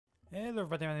Hello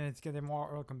everybody, my name is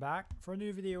Gademar. Welcome back for a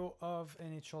new video of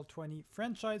NHL 20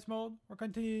 franchise mode. We're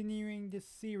continuing this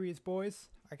series, boys.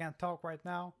 I can't talk right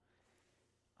now.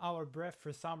 Out of breath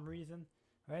for some reason.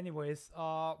 Anyways,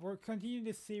 we're continuing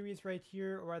this series right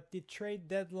here. We're at the trade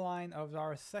deadline of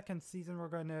our second season. We're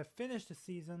going to finish the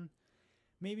season.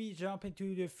 Maybe jump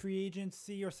into the free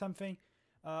agency or something.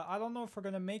 I don't know if we're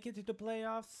going to make it to the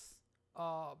playoffs.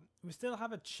 We still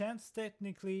have a chance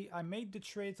technically. I made the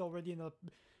trades already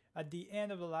at the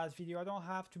end of the last video. I don't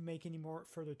have to make any more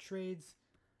further trades.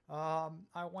 I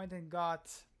went and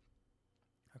got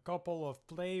a couple of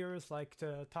players like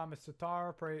Thomas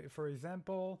Tatar, for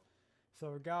example.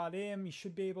 So I got him. He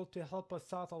should be able to help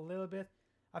us out a little bit.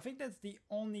 I think that's the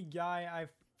only guy I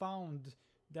found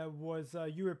that was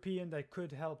European that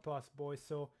could help us, boys.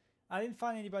 So I didn't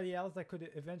find anybody else that could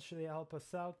eventually help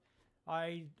us out.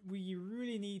 We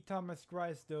really need Thomas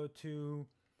Greiss though to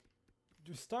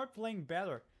start playing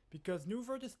better, because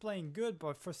Newvert is playing good,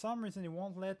 but for some reason it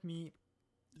won't let me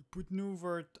put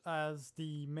Newvert as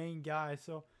the main guy.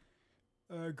 So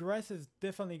Greiss is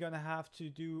definitely gonna have to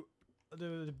do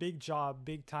the big job,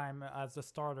 big time as the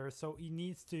starter. So he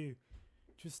needs to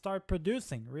start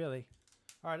producing, really.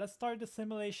 All right, let's start the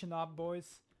simulation up,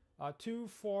 boys. 2,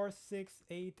 4, 6,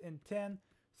 8, and 10.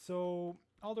 So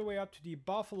all the way up to the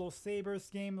Buffalo Sabres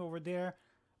game over there.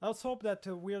 Let's hope that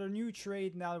we're a new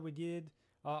trade now that we did.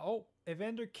 Oh,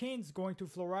 Evander Kane's going to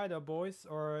Florida, boys.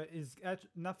 Or is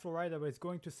not Florida, but it's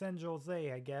going to San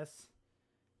Jose, I guess.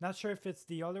 Not sure if it's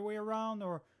the other way around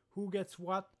or who gets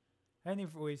what.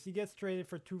 Anyways, he gets traded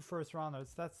for 2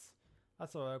 first-rounders. That's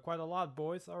quite a lot,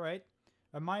 boys. All right.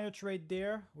 A minor trade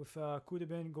there with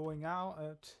Kudibin going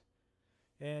out.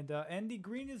 And Andy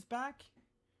Green is back.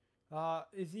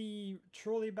 Is he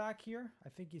truly back here? I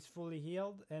think he's fully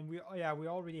healed. And we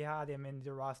already had him in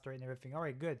the roster and everything. All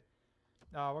right, good.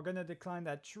 We're gonna decline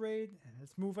that trade.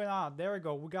 Let's move it on. There we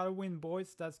go. We got a win,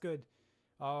 boys. That's good.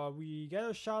 We get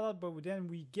a shout out, but then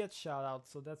we get shout out,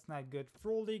 so that's not good.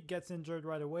 Frolik gets injured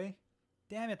right away.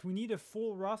 Damn it, we need a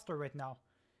full roster right now.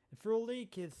 And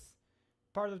Frolik is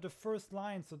part of the first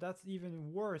line, so that's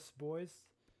even worse, boys.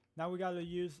 Now we gotta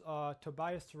use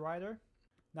Tobias Ryder.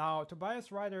 Now,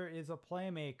 Tobias Ryder is a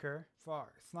playmaker.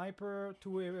 For sniper,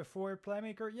 2-4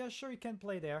 playmaker. Yeah, sure, he can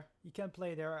play there. He can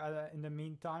play there in the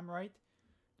meantime, right?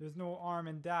 There's no harm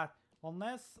in that.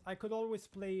 Unless I could always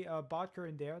play Bodker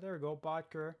in there. There we go,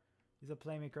 Bodker is a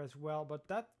playmaker as well. But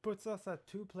that puts us at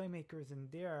 2 playmakers in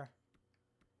there.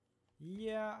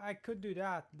 Yeah, I could do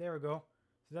that. There we go.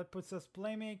 So that puts us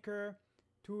playmaker,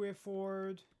 2-way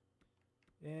forward,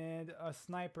 and a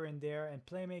sniper in there. And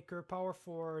playmaker, power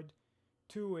forward,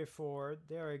 2-way forward.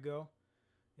 There we go.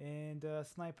 And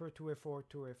sniper, 2-way forward,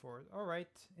 2-way forward. All right,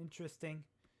 interesting.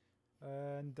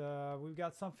 And we've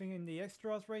got something in the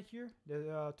extras right here.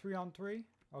 The 3-on-3.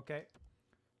 Okay.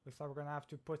 Looks like we're gonna have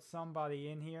to put somebody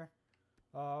in here.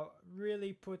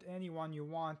 Really put anyone you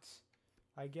want.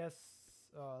 I guess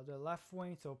the left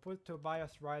wing. So put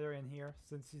Tobias Ryder in here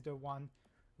since he's the one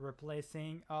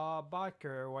replacing Bodker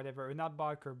or whatever. Not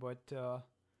Bodker, but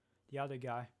the other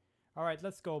guy. All right,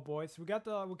 let's go, boys. We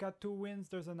got 2 wins.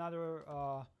 There's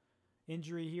another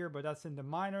injury here, but that's in the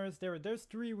minors. There's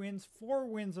 3 wins, 4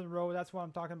 wins in a row. That's what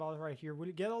I'm talking about right here.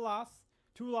 We get a loss,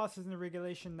 2 losses in the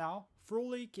regulation now.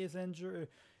 Frolik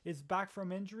is back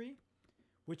from injury,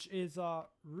 which is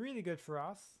really good for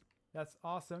us. That's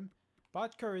awesome.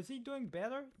 Bodker, is he doing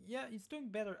better? Yeah, he's doing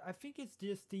better. I think it's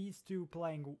just these two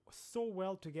playing so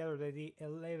well together that they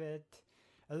elevate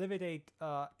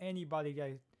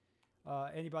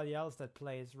anybody else that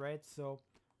plays, right? So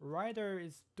Ryder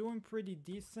is doing pretty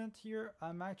decent here.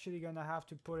 I'm actually gonna have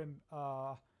to put him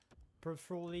put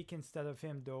Frolik instead of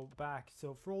him though back.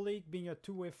 So Frolik being a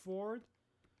 2-way forward.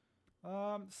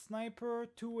 Sniper,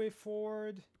 2-way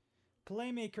forward.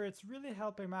 Playmaker, it's really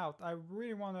helping him out. I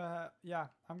really wanna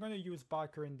I'm gonna use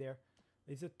Bodker in there.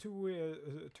 He's a 2-way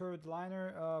third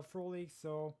liner, Frolik,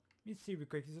 so let me see real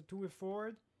quick. He's a 2-way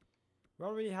forward. We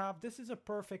already have, this is a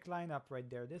perfect lineup right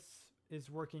there. This is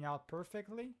working out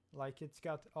perfectly. Like, it's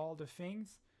got all the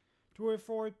things. 2-way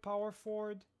forward, power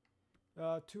forward,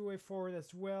 2-way forward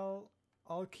as well.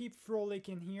 I'll keep Frolik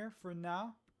in here for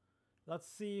now. Let's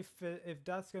see if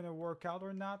that's gonna work out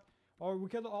or not. Or we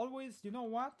could always, you know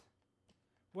what?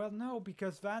 Well, no,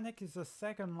 because Vanek is a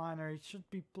second liner. He should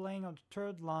be playing on the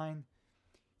third line.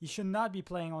 He should not be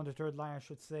playing on the third line, I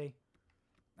should say.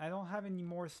 I don't have any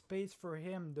more space for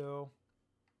him though.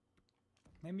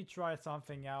 Let me try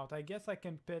something out. I guess I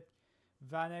can put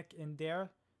Vanek in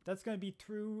there. That's going to be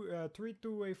 3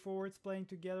 2-way forwards playing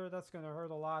together. That's going to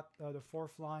hurt a lot, the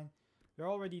fourth line. They're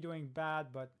already doing bad,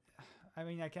 but I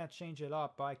mean, I can't change it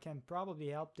up, but I can probably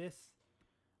help this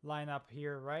lineup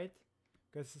here, right?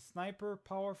 Because the sniper,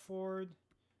 power forward,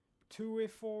 two-way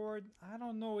forward. I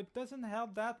don't know. It doesn't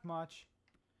help that much.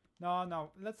 No,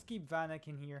 no. Let's keep Vanek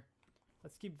in here.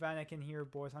 Let's keep Vanek in here,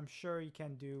 boys. I'm sure he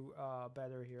can do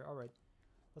better here. All right.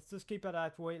 Let's just keep it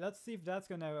that way. Let's see if that's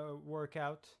going to work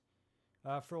out.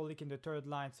 Frolik in the third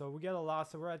line. So we get a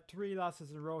loss. So we're at 3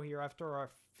 losses in a row here after our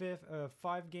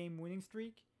 5-game winning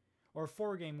streak. Or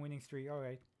 4-game winning streak. All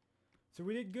right. So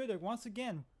we did good. Once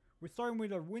again, we're starting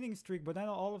with a winning streak, but then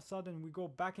all of a sudden we go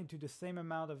back into the same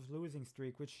amount of losing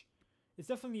streak, which is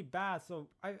definitely bad. So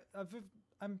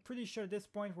I'm pretty sure at this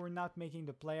point we're not making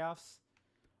the playoffs.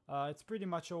 It's pretty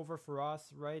much over for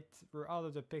us, right? We're out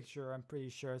of the picture, I'm pretty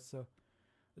sure. So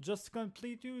just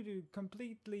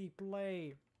completely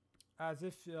play as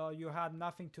if you had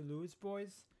nothing to lose,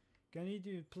 boys. You need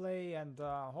to play and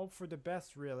hope for the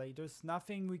best, really. There's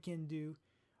nothing we can do.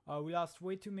 We lost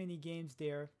way too many games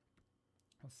there.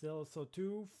 Still, so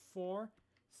 2, 4,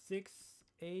 6,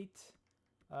 8,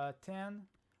 10.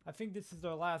 I think this is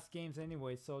the last games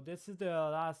anyway. So this is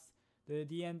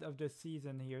the end of the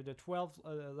season here. The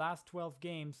last 12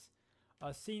 games.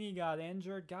 Cini got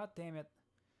injured. God damn it.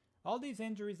 All these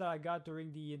injuries that I got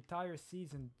during the entire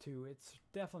season too. It's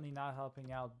definitely not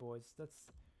helping out, boys.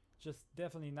 That's just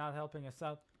definitely not helping us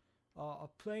out. A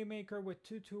playmaker with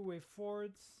two-way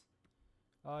forwards.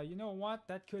 You know what?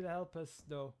 That could help us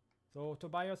though. So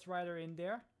Tobias Ryder in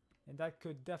there, and that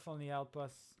could definitely help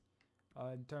us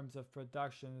in terms of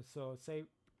production. So say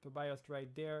Tobias right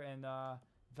there, and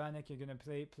Vanek, you're gonna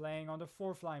playing on the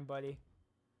 4th line, buddy.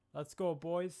 Let's go,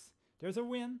 boys. There's a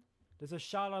win. There's a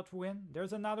shout-out win.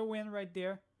 There's another win right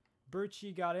there.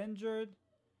 Birchie got injured.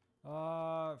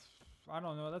 I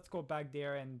don't know. Let's go back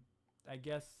there and I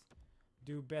guess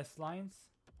do best lines.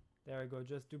 There we go.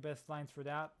 Just do best lines for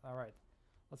that. All right.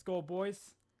 Let's go,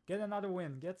 boys. Get another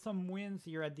win. Get some wins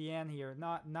here at the end here.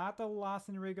 Not a loss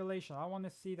in regulation. I want to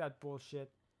see that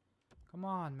bullshit. Come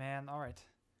on, man. All right.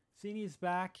 Cini's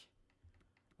back.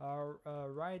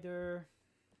 Ryder.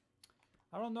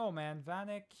 I don't know, man.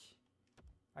 Vanek.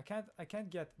 I can't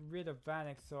get rid of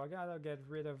Vanek, so I gotta get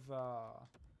rid of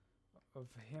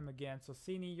him again. So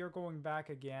Cini, you're going back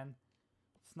again.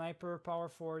 Sniper, power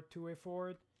forward, two-way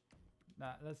forward.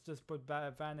 Nah, let's just put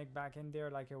Vanek back in there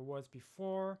like it was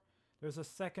before. There's a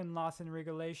second loss in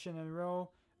regulation in a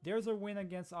row. There's a win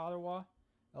against Ottawa.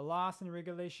 A loss in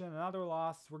regulation, another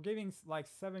loss. We're giving like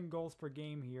 7 goals per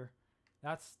game here.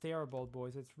 That's terrible,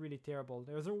 boys. It's really terrible.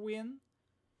 There's a win.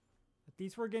 At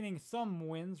least we're getting some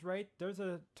wins, right? There's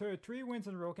a 3 wins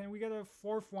in a row. Can we get a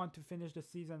 4th one to finish the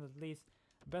season at least?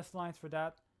 Best lines for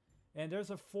that. And there's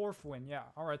a 4th win. Yeah.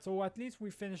 All right. So at least we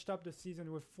finished up the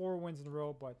season with 4 wins in a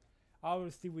row. But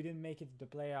obviously we didn't make it to the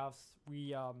playoffs.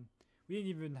 We didn't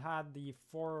even have the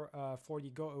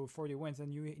 40 wins,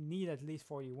 and you need at least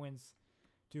 40 wins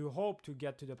to hope to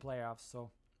get to the playoffs.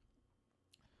 So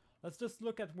let's just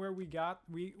look at where we got.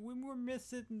 We were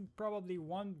missing probably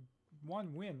one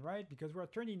win, right? Because we're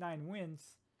at 39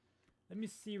 wins. Let me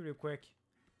see real quick.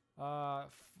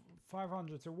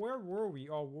 500. So where were we?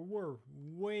 Oh, we were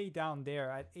way down there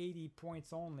at 80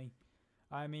 points only.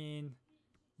 I mean,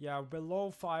 yeah,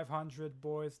 below 500,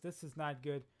 boys. This is not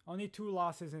good. Only 2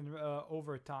 losses in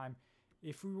overtime.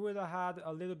 If we would have had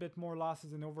a little bit more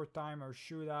losses in overtime or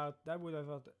shootout, that would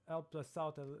have helped us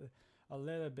out a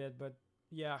little bit. But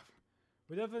yeah,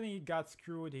 we definitely got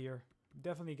screwed here.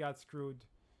 Definitely got screwed.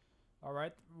 All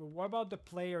right. What about the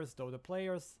players, though? The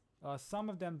players, some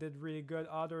of them did really good.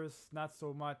 Others, not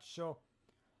so much. So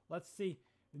let's see.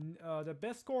 The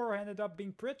best scorer ended up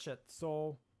being Pritchett.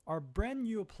 So our brand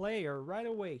new player right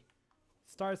away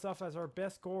starts off as our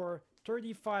best scorer.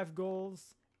 35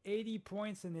 goals, 80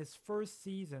 points in his first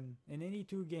season in any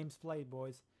 2 games played,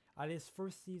 boys. At his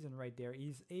first season right there.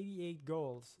 He's 88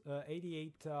 goals,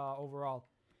 88 overall.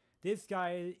 This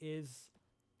guy is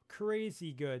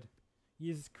crazy good.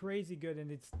 He's crazy good,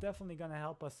 and it's definitely going to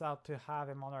help us out to have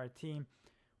him on our team.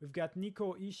 We've got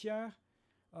Nico Hischier.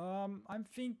 I'm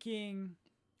thinking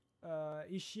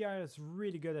Hischier is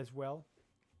really good as well.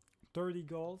 30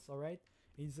 goals, all right?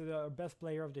 He's the best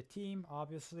player of the team,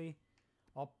 obviously.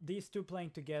 These 2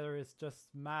 playing together is just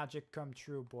magic come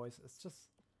true, boys. It's just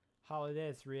how it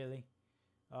is, really.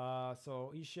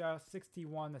 So Hischier,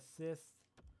 61 assists.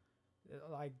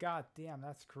 Like, god damn,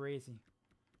 that's crazy.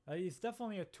 He's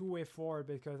definitely a two-way forward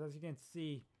because, as you can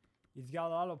see, he's got a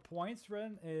lot of points,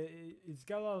 right? He's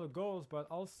got a lot of goals, but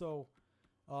also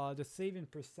the saving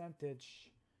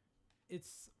percentage.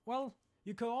 It's, well,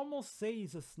 you could almost say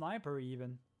he's a sniper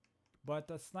even,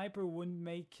 but a sniper wouldn't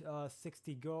make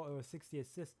 60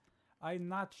 assists. I'm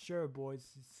not sure, boys.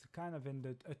 It's kind of in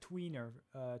the a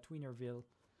tweenerville.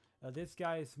 This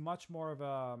guy is much more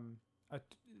of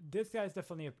this guy is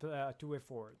definitely a two-way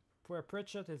forward. Where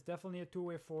Pritchett is definitely a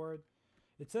two-way forward.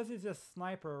 It says he's a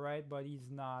sniper, right? But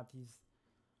he's not. He's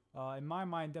in my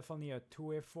mind definitely a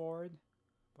two-way forward.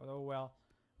 But oh well.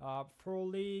 Pro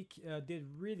League did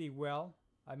really well.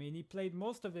 I mean, he played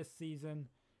most of this season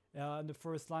in the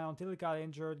first line until he got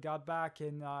injured. Got back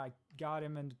and got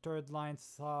him in the third line.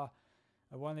 Saw.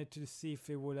 I wanted to see if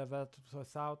it would have helped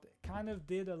us out. Kind of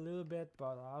did a little bit,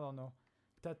 but I don't know.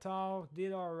 Tatao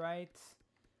did alright.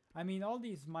 I mean, all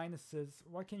these minuses,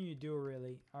 what can you do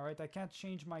really? Alright, I can't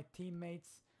change my teammates.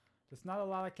 There's not a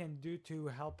lot I can do to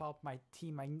help out my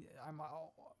team.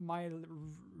 My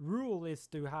rule is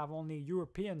to have only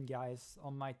European guys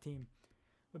on my team.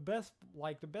 The best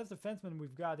defenseman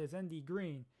we've got is Andy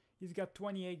Green. He's got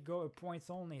 28 points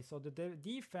only, so the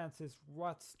defense is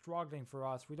what's struggling for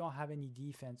us. We don't have any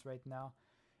defense right now.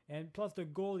 And plus the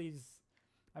goalies,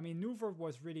 I mean, Newford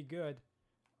was really good.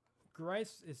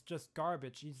 Grice is just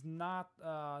garbage. He's not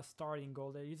starting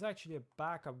goaltender. He's actually a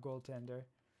backup goaltender.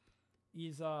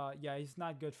 He's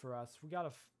not good for us.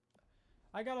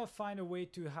 I gotta find a way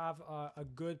to have a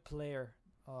good player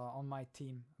on my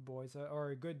team, boys,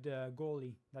 or a good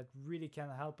goalie that really can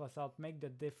help us out, make the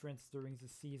difference during the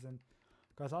season.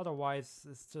 Because otherwise,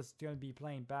 it's just gonna be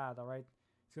playing bad. All right,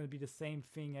 it's gonna be the same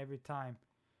thing every time.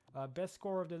 Best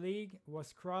scorer of the league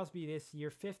was Crosby this year,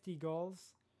 50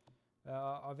 goals.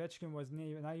 Ovechkin was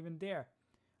not even there.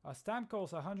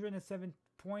 Stamkos, 107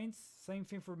 points. Same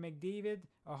thing for McDavid.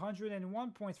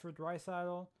 101 points for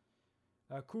Draisaitl.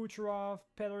 Kucherov,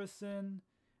 Pedersen,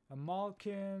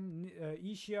 Malkin,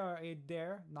 Ishia are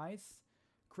there. Nice.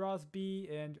 Crosby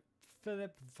and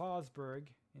Philip Forsberg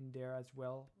in there as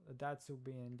well. That's will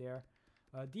be in there.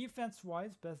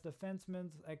 Defense-wise, best defenseman,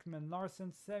 Ekman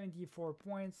Larson, 74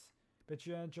 points.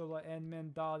 Pietrangelo,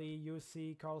 Edmund, Dolly,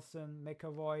 UC, Carlson,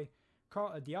 McAvoy,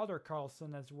 the other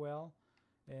Carlson as well.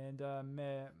 And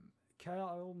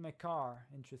Kyle McCarr,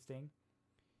 interesting.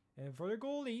 And for the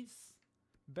goalies,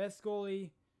 best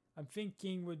goalie, I'm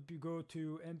thinking would go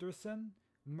to Anderson.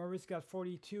 Murray's got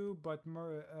 42, but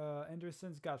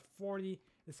Anderson's got 40.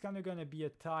 It's kind of going to be a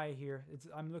tie here.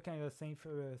 I'm looking at the same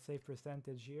save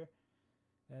percentage here.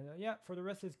 And yeah, for the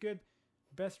rest, it's good.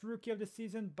 Best rookie of the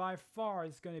season by far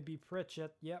is going to be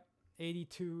Pritchett. Yep,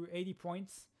 80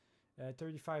 points,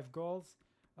 35 goals.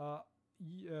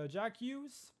 Jack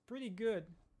Hughes, pretty good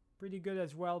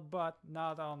as well, but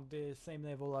not on the same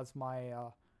level as my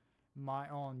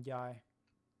own guy.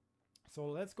 So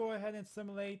let's go ahead and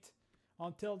simulate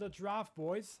until the draft,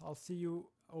 boys. I'll see you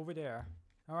over there.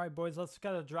 All right, boys, let's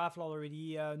look at the draft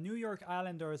already. New York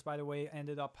Islanders, by the way,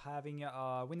 ended up having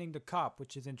winning the cup,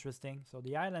 which is interesting. So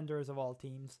the Islanders of all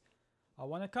teams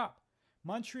won a cup.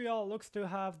 Montreal looks to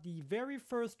have the very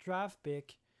first draft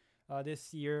pick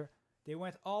this year. They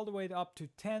went all the way up to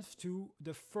 10th to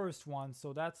the first one.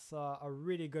 So that's a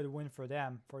really good win for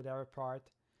them, for their part.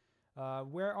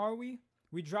 Where are we?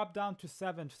 We dropped down to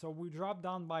 7th. So we dropped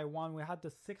down by 1. We had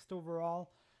the 6th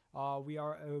overall. We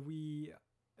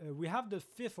have the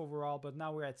 5th overall, but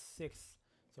now we're at 6th.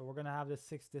 So we're going to have the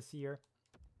 6th this year,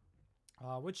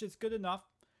 which is good enough.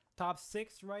 Top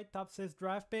 6, right? Top 6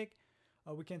 draft pick.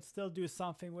 We can still do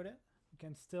something with it. We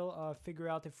can still figure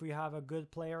out if we have a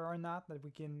good player or not that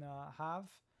we can have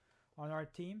on our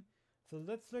team. So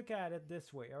let's look at it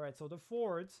this way. All right, so the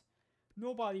forwards,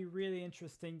 nobody really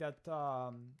interesting that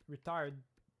retired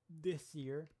this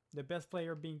year. The best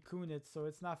player being Kunitz, so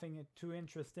it's nothing too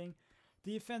interesting.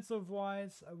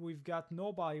 Defensive-wise, we've got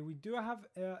nobody. We do have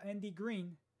Andy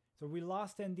Green. So we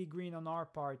lost Andy Green on our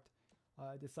part.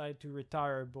 Decided to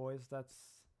retire, boys. That's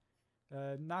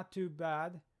not too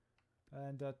bad.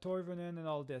 And Toivonen and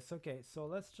all this. Okay, so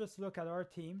let's just look at our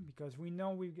team because we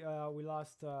know we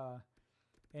lost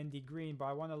Andy Green, but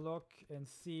I want to look and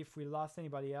see if we lost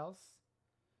anybody else.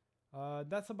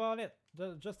 That's about it.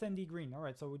 Just Andy Green. All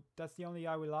right, so that's the only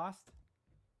guy we lost.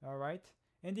 All right.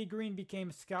 Andy Green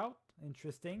became scout.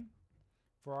 Interesting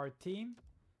for our team.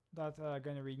 Not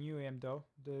gonna renew him though.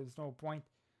 There's no point.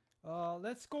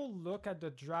 Let's go look at the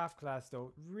draft class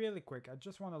though, really quick. I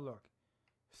just want to look.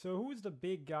 So who's the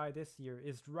big guy this year?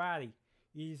 Is Ratty.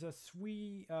 He's a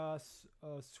Sweden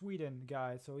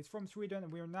guy. So he's from Sweden.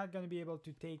 We're not gonna be able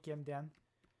to take him then.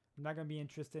 I'm not gonna be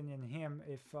interested in him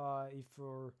if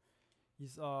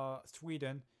he's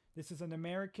Sweden. This is an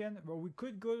American. Well, we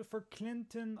could go for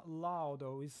Clinton Lau,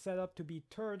 though. He's set up to be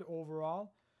 3rd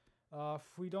overall.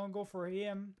 If we don't go for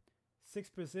him, 6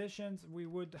 positions, we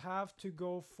would have to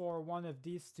go for one of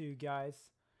these two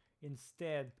guys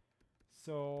instead.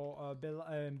 So,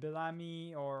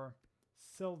 Bellamy or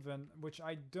Sylvan, which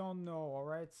I don't know,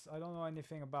 alright? I don't know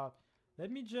anything about.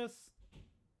 Let me just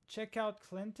check out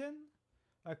Clinton.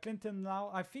 Clinton now,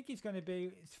 I think he's going to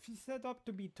be, if he's set up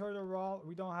to be third overall,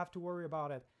 we don't have to worry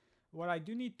about it. What I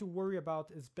do need to worry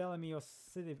about is Bellamy or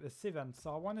Sivan.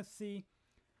 So I want to see,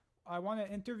 I want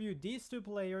to interview these two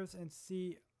players and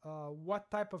see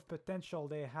what type of potential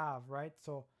they have, right?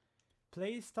 So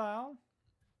play style,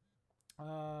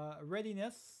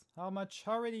 readiness,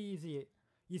 how ready is he?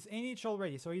 He's NHL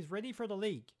ready, so he's ready for the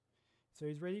league. So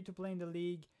he's ready to play in the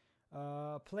league.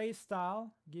 Play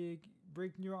style,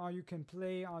 break new how you can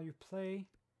play, how you play.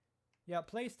 Yeah,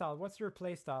 play style. What's your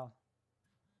play style?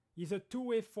 He's a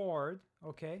two-way forward.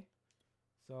 Okay.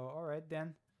 So alright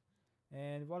then.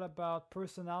 And what about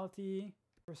personality?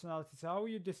 Personality. So how will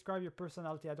you describe your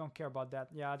personality? I don't care about that.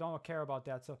 Yeah, I don't care about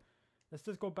that. So let's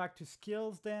just go back to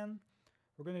skills then.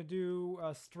 We're gonna do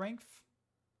strength.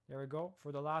 There we go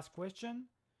for the last question.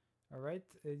 Alright.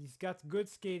 He's got good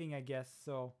skating, I guess.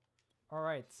 So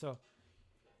alright, so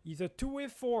he's a two-way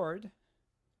forward.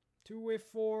 Two-way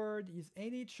forward. He's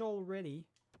NHL ready.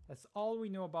 That's all we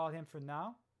know about him for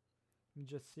now. Let me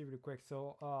just see really quick.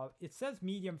 So it says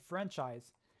medium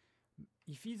franchise.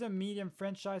 If he's a medium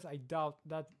franchise, I doubt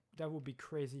that would be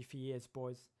crazy if he is,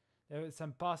 boys. It's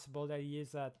impossible that he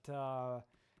is at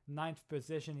 9th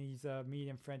position. He's a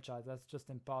medium franchise. That's just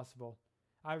impossible.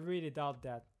 I really doubt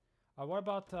that. What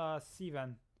about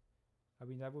Sivan? I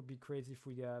mean, that would be crazy if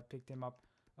we picked him up.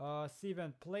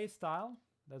 Sivan, play style.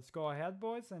 Let's go ahead,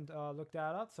 boys, and look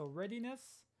that up. So readiness.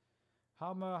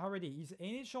 How ready? He's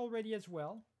NHL ready as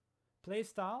well. Play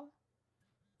style.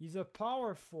 He's a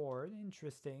power forward.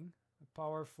 Interesting. A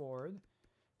power forward.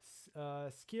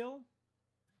 Skill.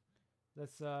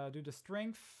 Let's do the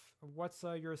strength. What's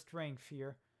your strength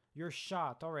here? Your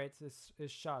shot. All right, it's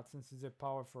shot since he's a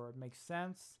power forward. Makes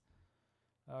sense.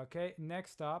 Okay,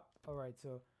 next up. All right,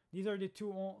 so these are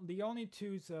the only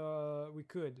twos we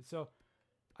could. So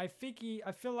I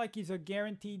feel like he's a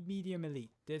guaranteed medium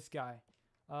elite. This guy.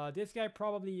 This guy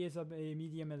probably is a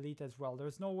medium elite as well.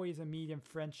 There's no way he's a medium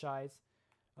franchise.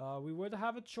 We would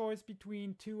have a choice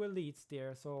between two elites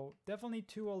there. So definitely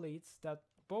two elites that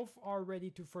both are ready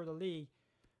to for the league.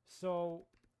 So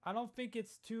I don't think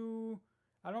it's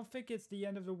the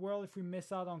end of the world if we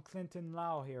miss out on Clinton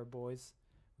Lau here, boys.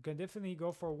 We can definitely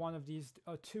go for one of these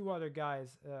two other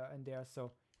guys in there.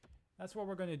 So that's what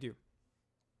we're going to do.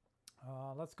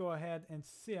 Let's go ahead and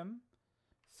sim.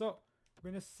 So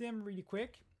we're going to sim really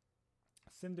quick.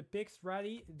 Sim the picks,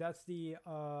 ready. That's the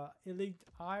elite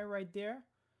high right there.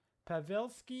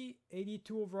 Pavelski,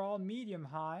 82 overall, medium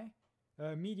high.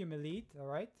 Medium elite, all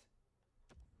right.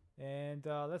 And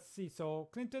let's see. So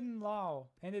Clinton Lau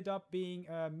ended up being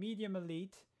medium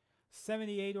elite,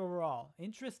 78 overall.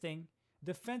 Interesting.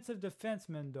 Defensive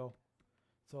defenseman though.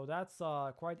 So that's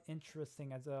quite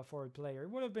interesting as a forward player.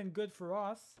 It would have been good for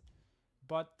us,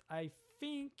 but I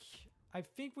think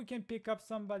we can pick up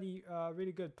somebody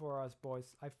really good for us,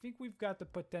 boys. I think we've got the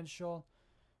potential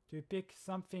to pick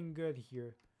something good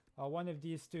here. One of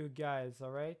these two guys,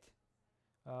 all right?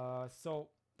 So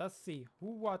let's see.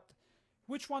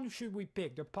 Which one should we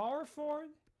pick? The power forward?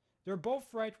 They're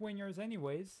both right wingers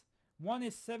anyways. One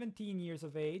is 17 years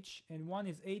of age and one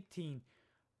is 18.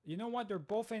 You know what? They're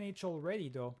both NHL ready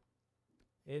though.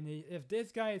 And if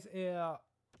this guy is,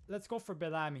 let's go for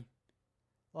Bellamy.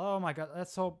 Oh my god,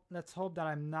 let's hope that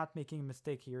I'm not making a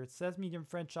mistake here. It says medium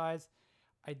franchise.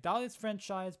 I doubt it's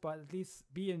franchise, but at least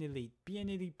be an elite. Be an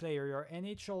elite player. You're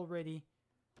NHL ready.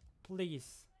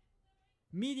 Please.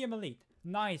 Medium elite.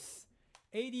 Nice.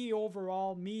 80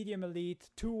 overall, medium elite,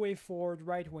 two-way forward,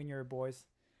 right winger, boys.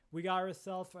 We got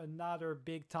ourselves another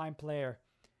big-time player.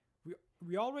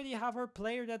 We already have our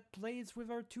player that plays with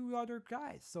our two other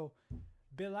guys. So,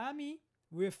 Bellamy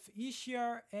with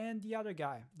Ishiar and the other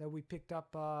guy that we picked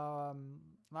up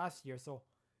last year. So,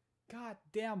 god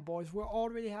damn, boys, we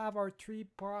already have our three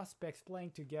prospects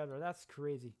playing together. That's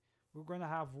crazy. We're going to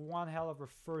have one hell of a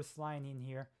first line in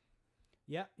here.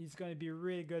 Yeah, he's going to be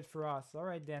really good for us. All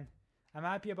right, then. I'm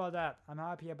happy about that. I'm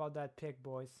happy about that pick,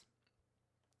 boys.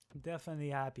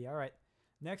 Definitely happy. All right.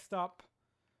 Next up.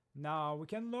 Now, we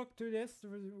can look to this.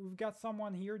 We've got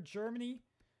someone here. Germany.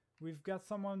 We've got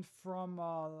someone from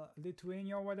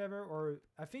Lithuania or whatever. Or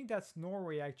I think that's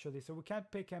Norway, actually. So we can't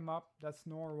pick him up. That's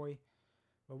Norway.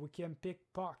 But we can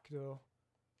pick Puck, though.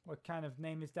 What kind of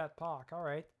name is that, Puck? All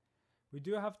right. We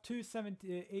do have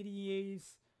 88s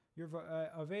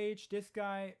of age. This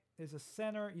guy is a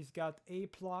center. He's got A+.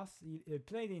 He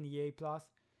played in the A+.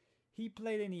 He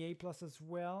played in the A+ as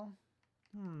well.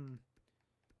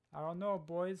 I don't know,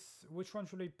 boys. Which one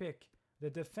should we pick? The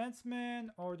defenseman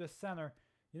or the center?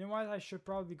 You know what? I should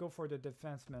probably go for the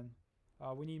defenseman.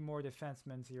 We need more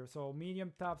defensemen here. So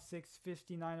medium top 6,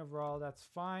 59 overall. That's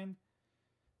fine.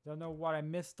 Don't know what I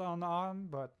missed on,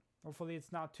 but hopefully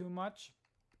it's not too much.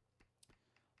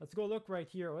 Let's go look right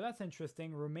here. Oh, that's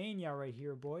interesting. Romania right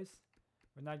here, boys.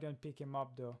 We're not going to pick him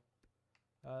up, though.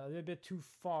 A little bit too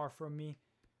far from me.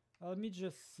 Let me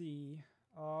just see.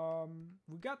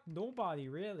 We got nobody,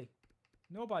 really.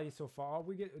 Nobody so far.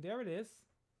 There it is.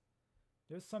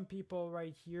 There's some people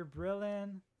right here.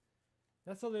 Brilliant.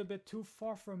 That's a little bit too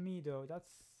far from me, though. That's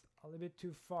a little bit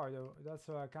too far, though. That's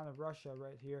kind of Russia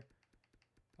right here.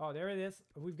 Oh, there it is.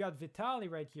 We've got Vitaly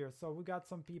right here. So we got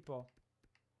some people.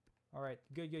 All right.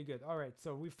 Good, good, good. All right.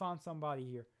 So we found somebody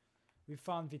here. We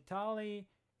found Vitaly,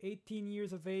 18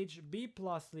 years of age, B+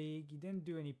 league. He didn't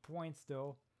do any points,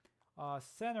 though.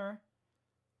 Center,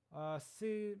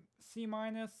 C-.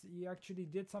 He actually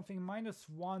did something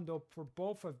 -1, though, for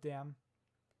both of them.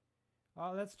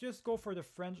 Let's just go for the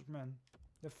Frenchman.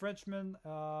 The Frenchman,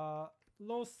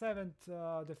 low 7th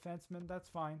defenseman. That's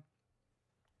fine.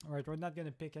 All right, we're not going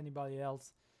to pick anybody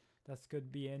else. That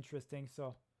could be interesting,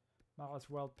 so might as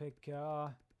well pick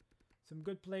some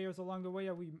good players along the way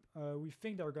that we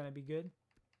think they're going to be good.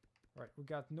 All right, we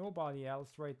got nobody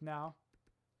else right now.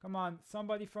 Come on,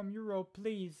 somebody from Europe,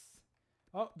 please.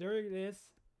 Oh, there it is.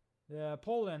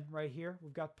 Poland right here.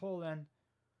 We've got Poland.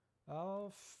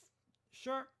 Oh,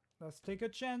 sure. Let's take a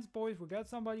chance, boys. We got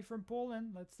somebody from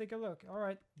Poland. Let's take a look. All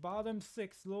right, bottom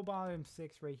 6, low bottom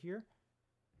 6 right here.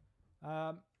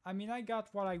 I mean, I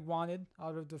got what I wanted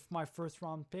out of my first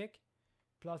round pick.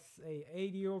 Plus a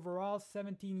 80 overall,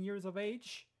 17 years of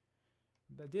age.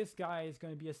 But this guy is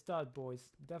going to be a stud, boys.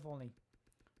 Definitely.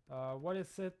 What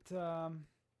is it?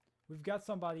 We've got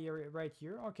somebody right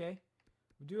here. Okay.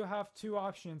 We do have two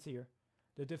options here.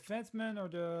 The defenseman or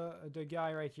the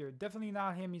guy right here. Definitely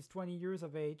not him. He's 20 years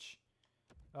of age.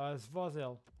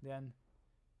 Svozil. Then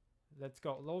let's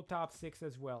go. Low top 6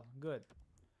 as well. Good.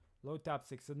 Low top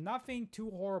 6. So nothing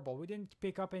too horrible. We didn't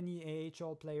pick up any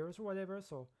AHL players or whatever.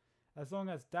 So as long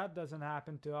as that doesn't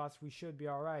happen to us, we should be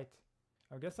alright.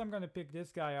 I guess I'm going to pick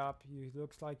this guy up. He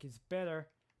looks like he's better.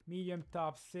 Medium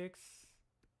top 6.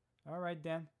 Alright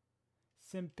then.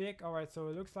 Sim pick. Alright, so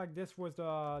it looks like this was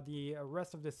the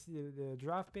rest of the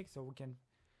draft pick. So we can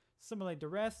simulate the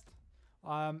rest.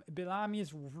 Bellamy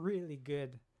is really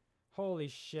good. Holy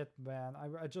shit, man.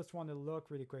 I just want to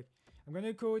look really quick. I'm going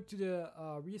to go to the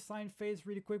re-sign phase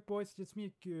really quick, boys. Just me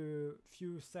a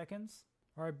few seconds.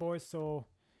 Alright, boys. So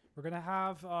we're going to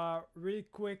have really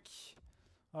quick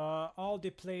all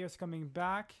the players coming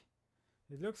back.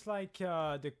 It looks like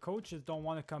the coaches don't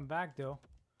want to come back, though.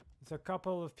 It's a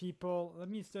couple of people. Let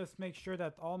me just make sure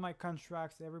that all my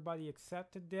contracts, everybody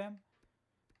accepted them.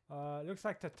 Looks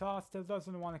like Tata still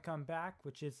doesn't want to come back,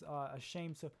 which is a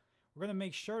shame. So we're going to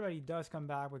make sure that he does come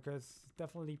back because it's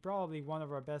definitely probably one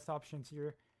of our best options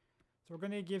here. So we're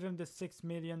going to give him the 6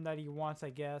 million that he wants,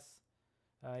 I guess.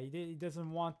 He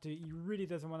doesn't want to, he really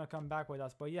doesn't want to come back with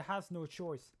us, but he has no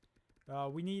choice.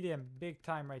 We need him big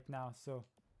time right now. So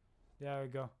there we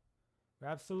go. We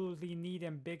absolutely need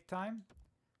him big time.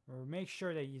 We'll make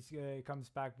sure that he comes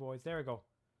back, boys. There we go.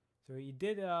 So he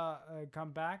did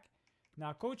come back.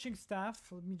 Now, coaching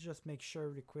staff. Let me just make sure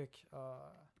really quick.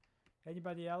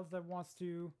 Anybody else that wants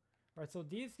to... Alright, so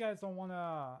these guys don't want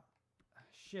to...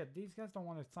 Shit, these guys don't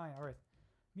want to sign. Alright,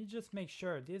 let me just make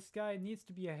sure. This guy needs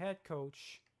to be a head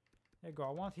coach. There you go.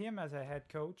 I want him as a head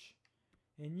coach.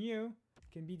 And you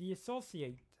can be the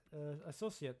associate.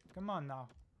 Come on now.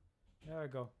 There we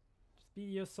go. Just be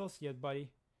the associate, buddy.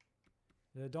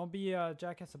 Don't be a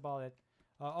jackass about it.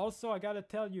 Also, I gotta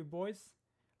tell you, boys.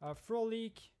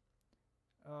 Frolik.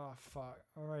 Oh, fuck.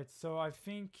 Alright, so I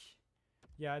think...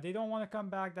 Yeah, they don't want to come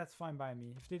back. That's fine by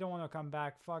me. If they don't want to come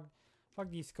back, fuck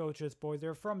these coaches, boys.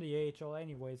 They're from the AHL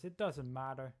anyways. It doesn't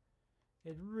matter.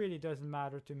 It really doesn't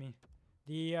matter to me.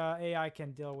 The AI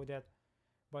can deal with it.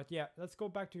 But yeah, let's go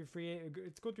back to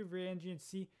let's go to free agent and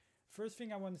see. First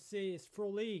thing I want to say is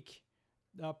Frolik.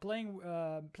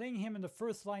 Playing him in the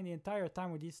first line the entire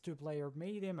time with these two players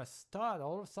made him a stud.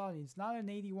 All of a sudden, he's not an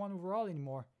 81 overall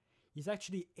anymore. He's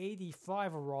actually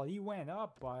 85 overall. He went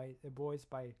up by the boys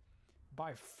by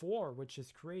 4, which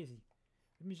is crazy.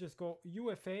 Let me just go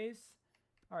UFAs.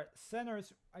 All right,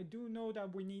 centers. I do know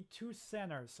that we need 2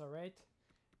 centers. All right,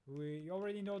 we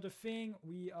already know the thing.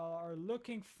 We are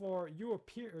looking for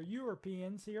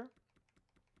Europeans here.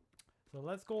 So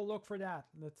let's go look for that.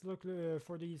 Let's look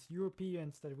for these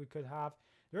Europeans that we could have.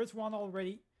 There's one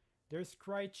already. There's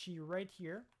Krejci right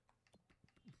here.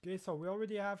 Okay, so we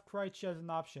already have Krejci as an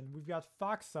option. We've got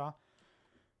Faxa.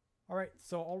 All right,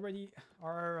 so already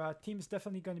our team's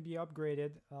definitely going to be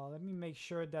upgraded. Let me make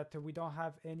sure that we don't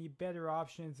have any better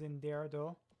options in there,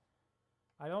 though.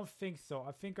 I don't think so.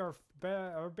 I think our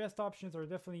best options are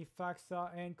definitely Faxa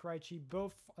and Krejci,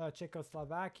 both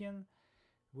Czechoslovakian,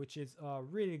 which is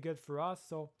really good for us.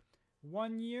 So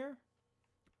 1 year.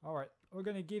 All right, we're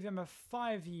going to give him a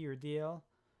 5-year deal.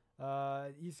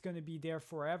 He's going to be there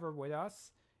forever with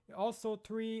us. Also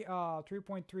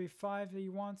 3.35 he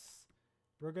wants.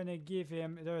 We're going to give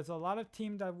him, there's a lot of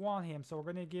teams that want him, so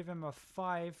we're going to give him a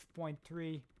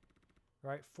 5.3,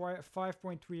 right?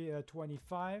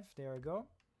 5.325, there we go.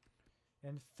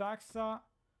 And Faxa,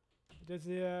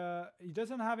 he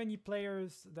doesn't have any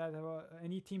players that,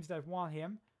 any teams that want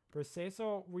him per se,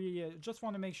 so we just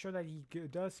want to make sure that he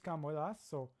does come with us.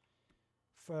 So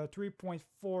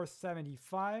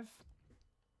 3.475.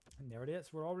 And there it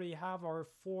is. We already have our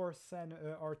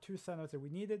our 2 centers that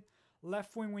we needed.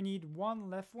 Left wing, we need 1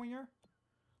 left winger.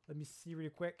 Let me see really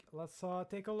quick. Let's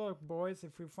take a look, boys,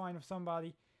 if we find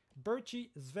somebody.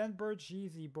 Sven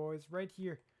Bergezi, boys, right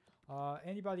here.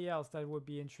 Anybody else that would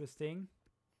be interesting?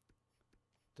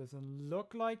 Doesn't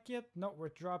look like it. No, we're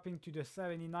dropping to the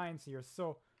 79s here.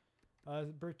 So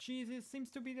Bergezi seems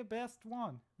to be the best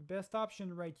one. The best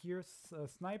option right here.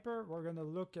 Sniper, we're going to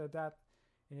look at that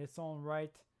in its own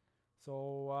right.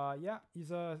 So yeah, he's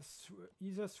a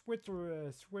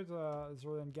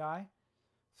Switzerland guy.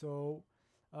 So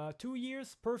 2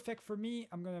 years, perfect for me.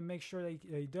 I'm gonna make sure that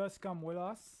he does come with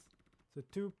us. So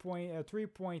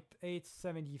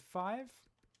 3.875.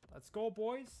 Let's go,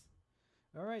 boys.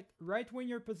 All right, right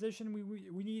winger position.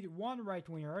 We need 1 right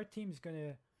winger. Our team is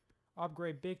gonna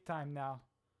upgrade big time now.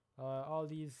 All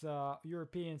these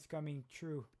Europeans coming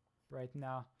through right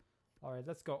now. All right,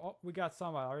 let's go. Oh, we got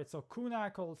somebody. All right, so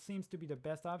Kunakel seems to be the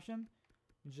best option.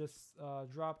 Just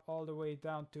drop all the way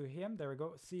down to him. There we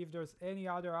go. See if there's any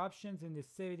other options in the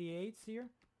 78s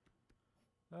here.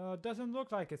 Doesn't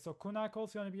look like it. So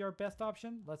Kunakel's going to be our best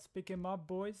option. Let's pick him up,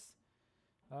 boys.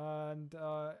 And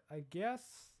I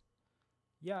guess,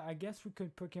 yeah, I guess we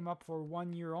could pick him up for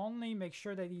 1 year only. Make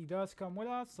sure that he does come with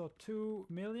us. So 2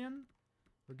 million.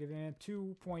 We're giving him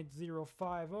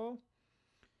 2.050.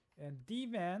 And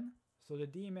D-man. So the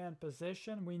D-man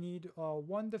position, we need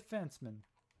 1 defenseman.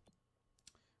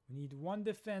 We need 1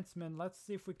 defenseman. Let's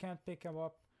see if we can't pick him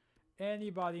up.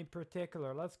 Anybody in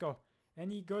particular. Let's go.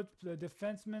 Any good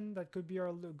defenseman that could be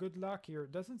our good luck here.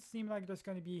 Doesn't seem like there's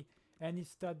going to be any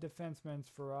stud defensemen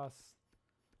for us.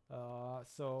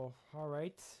 So, all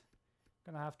right.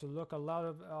 Gonna have to look a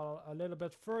little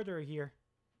bit further here.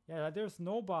 Yeah, there's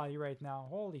nobody right now.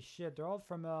 Holy shit, they're all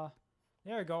from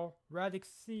there we go. Radik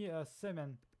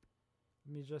Simon.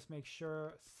 Let me just make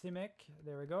sure. Simic.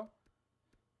 There we go.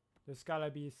 There's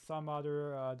gotta be some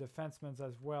other defensemen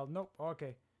as well. Nope.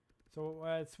 Okay. So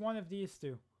it's one of these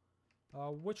two.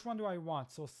 Which one do I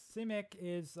want? So Simic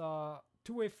is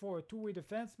two-way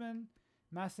defenseman.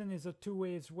 Masson is a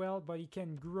two-way as well, but he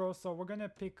can grow. So we're gonna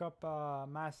pick up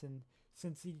Masson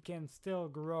since he can still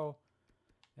grow.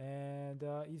 And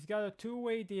he's got a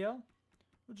two-way deal.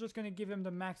 We're just gonna give him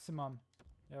the maximum.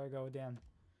 There we go then.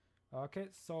 Okay,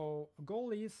 so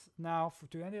goalies now.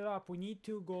 To end it up, we need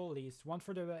 2 goalies. One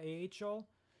for the AHL,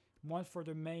 one for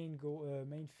the main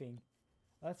thing.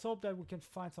 Let's hope that we can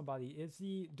find somebody.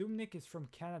 Dumnik is from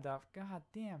Canada. God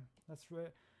damn, that's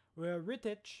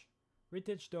Rittich.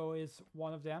 Rittich though is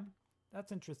one of them.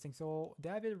 That's interesting. So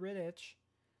David Rittich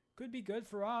could be good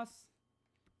for us.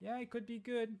 Yeah, it could be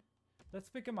good. Let's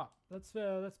pick him up. Let's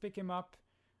pick him up.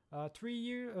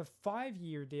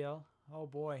 5-year deal. Oh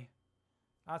boy,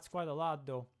 that's quite a lot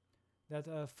though. That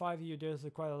 5-year deal is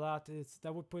quite a lot.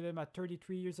 That would put him at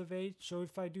 33 years of age. So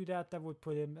if I do that, that would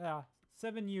put him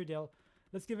 7-year deal.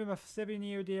 Let's give him a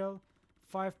 7-year deal.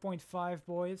 5.5,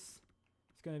 boys.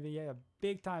 It's gonna be a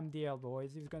big time deal,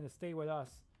 boys. He's gonna stay with us.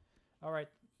 All right.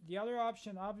 The other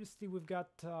option, obviously, we've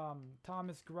got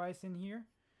Thomas Greiss in here,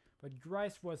 but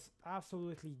Greiss was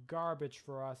absolutely garbage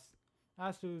for us.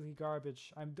 Absolutely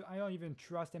garbage. I don't even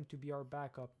trust him to be our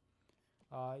backup.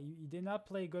 He did not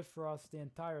play good for us the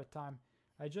entire time.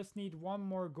 I just need one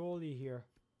more goalie here.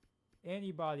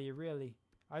 Anybody, really.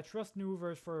 I trust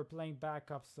Nuvers for playing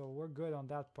backup, so we're good on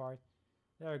that part.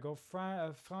 There we go.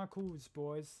 Frank Hoos,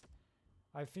 boys.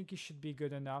 I think he should be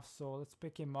good enough, so let's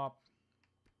pick him up.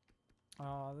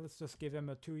 Let's just give him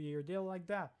a 2-year deal like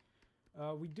that.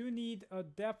 We do need a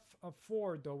depth of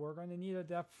forward, though. We're going to need a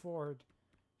depth forward.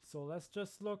 So let's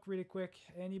just look really quick.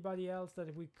 Anybody else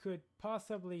that we could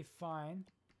possibly find.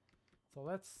 So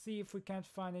let's see if we can't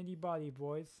find anybody,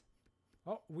 boys.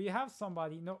 Oh, we have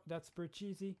somebody. No, that's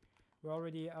Berchisi. We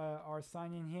already are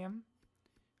signing him.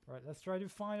 All right, let's try to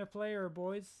find a player,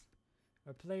 boys.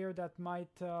 a player that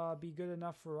might be good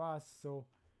enough for us. So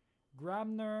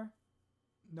Grabner,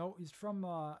 no, he's from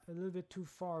a little bit too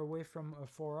far away from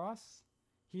for us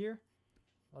here.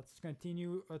 Let's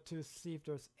continue to see if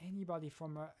there's anybody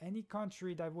from any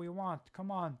country that we want.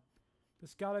 Come on,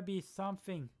 there's gotta be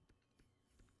something.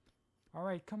 All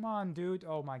right, come on, dude.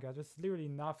 Oh my god, there's literally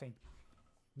nothing.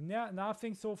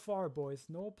 Nothing so far, boys.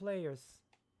 No players.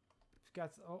 We've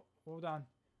got, oh, hold on.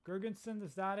 Gergensen,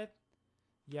 is that it?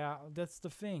 Yeah, that's the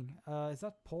thing. Is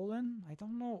that Poland? I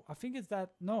don't know. I think it's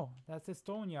that. No, that's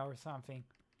Estonia or something.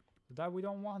 So that we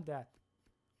don't want that.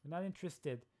 We're not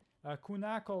interested.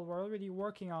 Kunakol, we're already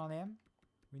working on him.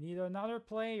 We need another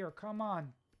player. Come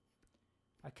on.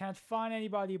 I can't find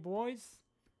anybody, boys.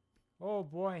 Oh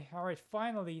boy. All right,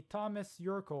 finally, Thomas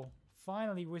Yurko.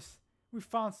 Finally, we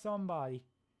found somebody.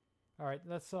 All right,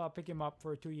 let's pick him up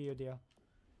for a 2-year deal.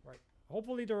 All right.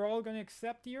 Hopefully, they're all going to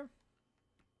accept here.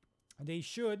 They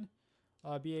should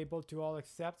be able to all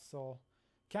accept. So,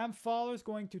 Cam Fowler's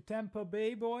going to Tampa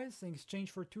Bay, boys, in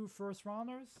exchange for 2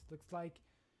 first-rounders. Looks like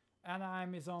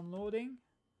Anaheim is unloading.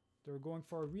 They're going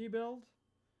for a rebuild.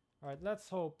 All right, let's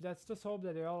hope. Let's just hope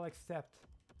that they all accept.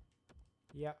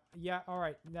 Yeah, all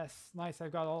right. That's nice. I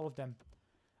got all of them.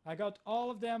 I got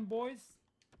all of them, boys.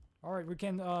 All right, we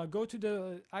can go to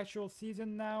the actual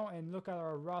season now and look at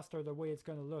our roster, the way it's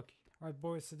going to look. All right,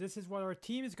 boys, so this is what our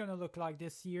team is going to look like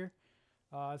this year.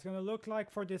 It's going to look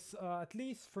like for this, at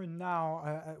least for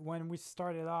now, when we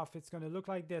started off, it's going to look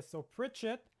like this. So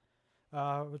Pritchett,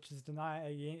 which is the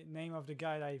name of the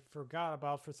guy that I forgot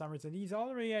about for some reason. He's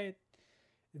already at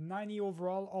 90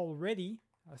 overall already.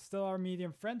 Still our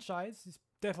medium franchise. He's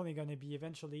definitely going to be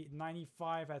eventually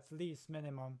 95 at least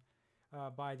minimum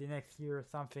by the next year or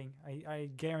something. I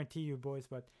guarantee you, boys.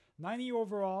 But 90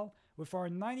 overall with our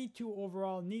 92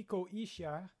 overall Nico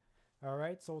Ishia. All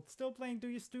right, so still playing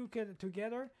these two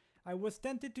together. I was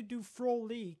tempted to do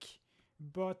Frolik,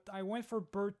 but I went for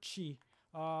Birchie.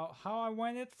 How I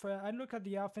went it for, I look at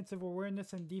the offensive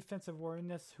awareness and defensive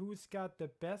awareness. Who's got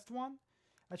the best one?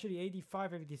 Actually,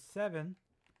 85, 87.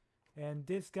 And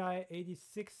this guy,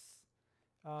 86,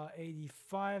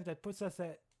 85. That puts us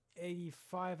at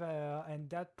 85, and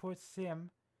that puts him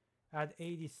at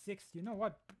 86. You know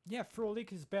what? Yeah,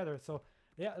 Frolik is better. So,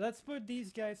 yeah, let's put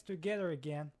these guys together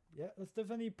again. Yeah, let's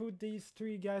definitely put these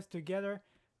 3 guys together.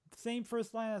 Same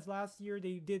first line as last year.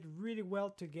 They did really well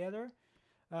together.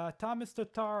 Thomas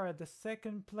Tatar at the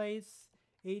 2nd place.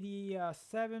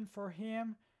 87 for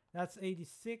him. That's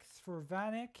 86 for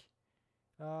Vanek.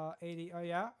 80, oh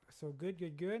yeah, so good.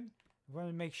 I want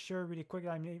to make sure really quick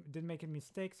that I didn't make a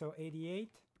mistake. So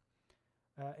 88,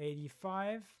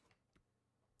 85.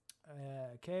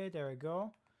 Okay, there we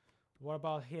go. What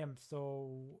about him?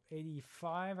 So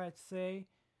 85, I'd say.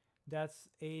 That's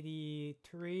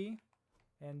 83,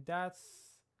 and that's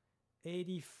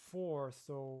 84.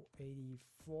 So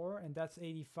 84, and that's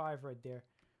 85 right there.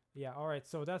 Yeah, all right.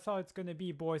 So that's how it's gonna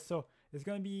be, boys. So it's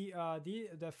gonna be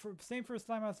the same first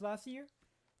line as last year.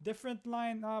 Different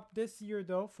lineup this year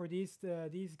though for these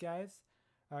guys.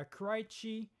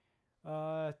 Krejci,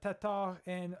 Tatar,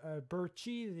 and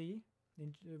Berchisi,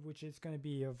 which is going to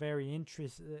be a very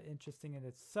interesting in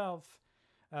itself.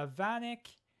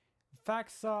 Vanek,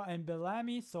 Faxa, and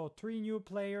Bellamy. So 3 new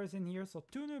players in here. So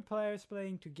 2 new players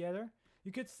playing together.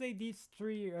 You could say these 2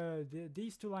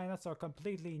 lineups are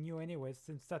completely new anyways,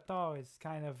 since Tatar is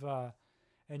kind of a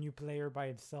new player by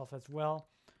himself as well.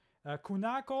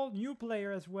 Kunakol, new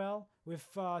player as well,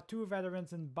 with 2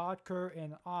 veterans in Bodker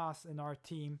and Oss in our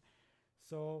team.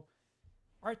 So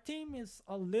our team is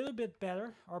a little bit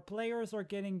better. Our players are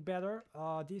getting better.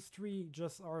 These 3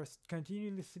 just are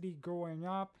continuously growing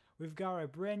up. We've got a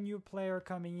brand new player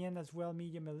coming in as well,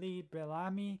 medium elite,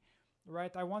 Bellamy.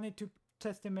 Right, I wanted to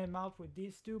test him out with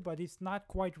these 2, but he's not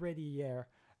quite ready yet.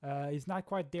 He's not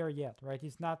quite there yet, right?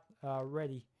 He's not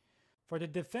ready. For the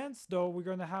defense, though, we're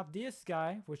going to have this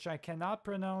guy, which I cannot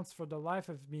pronounce for the life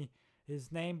of me,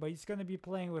 his name, but he's going to be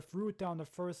playing with Ruta on the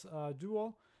first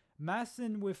duel.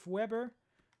 Masson with Weber,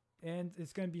 and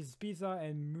it's going to be Spiza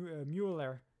and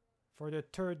Mueller for the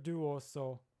 3rd duo.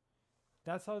 So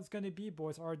that's how it's going to be,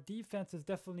 boys. Our defense is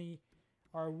definitely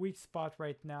our weak spot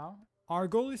right now. Our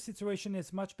goalie situation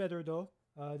is much better, though,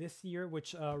 this year,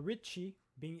 which Richie,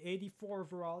 being 84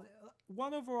 overall,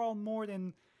 1 overall more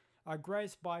than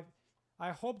Grice by... I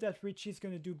hope that Richie's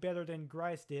going to do better than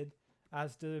Grice did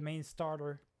as the main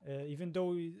starter. Even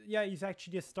though, he's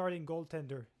actually a starting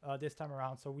goaltender this time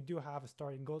around. So we do have a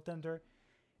starting goaltender.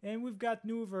 And we've got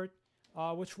Newvert,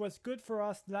 which was good for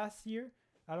us last year.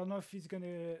 I don't know if he's going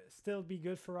to still be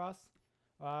good for us.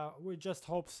 We just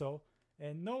hope so.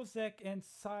 And Nosek and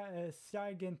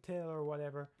Sigentel or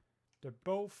whatever. They're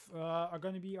both are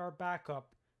going to be our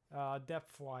backup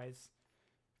depth-wise.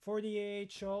 For the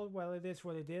AHL, well, it is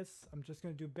what it is. I'm just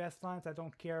going to do best lines. I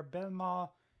don't care. Belma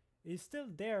is still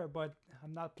there, but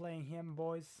I'm not playing him,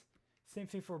 boys. Same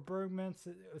thing for Bergman.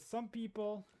 Some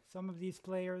people, some of these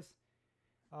players,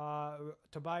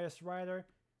 Tobias Ryder,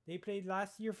 they played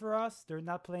last year for us. They're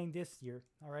not playing this year.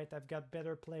 All right, I've got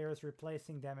better players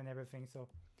replacing them and everything. So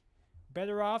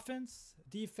better offense.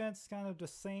 Defense kind of the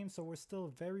same. So we're still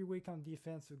very weak on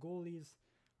defense. The goalies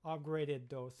upgraded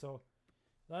though. So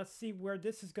let's see where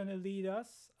this is gonna lead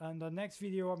us. On the next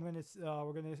video,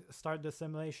 we're gonna start the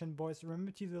simulation, boys.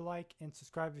 Remember to like and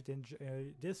subscribe if you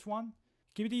enjoy this one.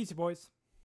 Keep it easy, boys.